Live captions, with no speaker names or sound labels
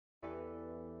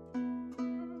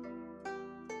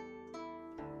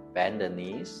Bend the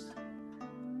knees.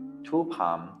 Two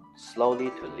palms slowly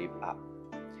to lift up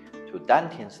to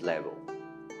Dantian's level.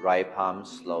 Right palm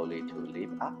slowly to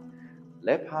lift up.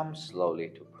 Left palm slowly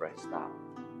to press down.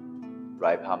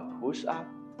 Right palm push up.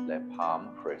 Left palm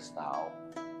press down.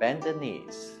 Bend the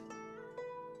knees.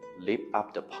 Lift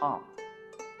up the palm.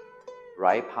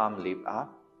 Right palm lift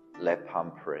up. Left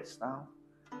palm press down.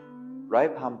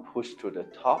 Right palm push to the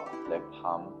top. Left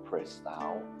palm press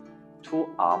down. Two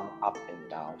arms up and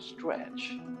down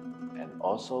stretch. And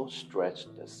also stretch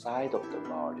the side of the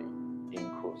body,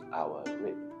 includes our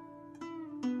rib.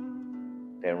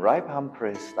 Then right palm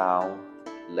press down,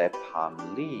 left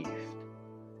palm lift.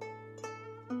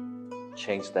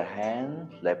 Change the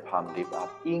hand, left palm lift up.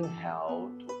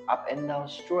 Inhale to up and down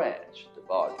stretch the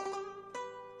body.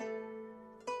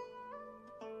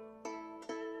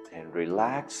 Then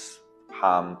relax,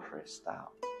 palm press down.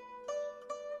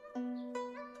 And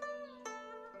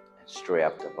straight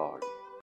up the body.